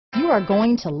are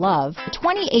going to love the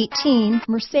 2018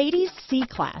 Mercedes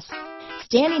C-Class.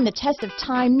 Standing the test of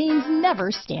time means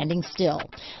never standing still.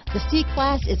 The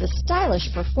C-Class is a stylish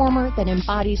performer that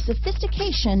embodies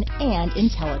sophistication and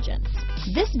intelligence.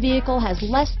 This vehicle has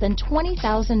less than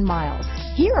 20,000 miles.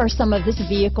 Here are some of this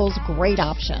vehicle's great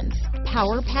options: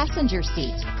 power passenger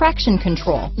seat, traction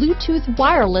control, Bluetooth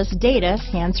wireless data,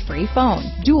 hands-free phone,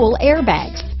 dual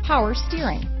airbags, power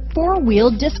steering, four-wheel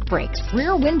disc brakes,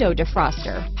 rear window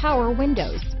defroster, power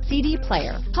windows, CD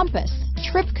player, compass,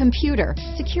 trip computer,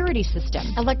 security system,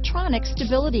 electronic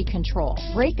stability control,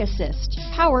 brake assist,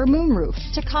 power moonroof,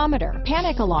 tachometer,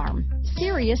 panic alarm,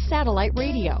 Sirius Satellite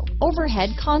Radio, overhead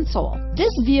console.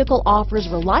 This vehicle offers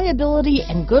reliability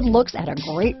and good looks at a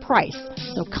great price.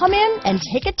 So come in and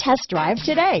take a test drive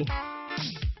today.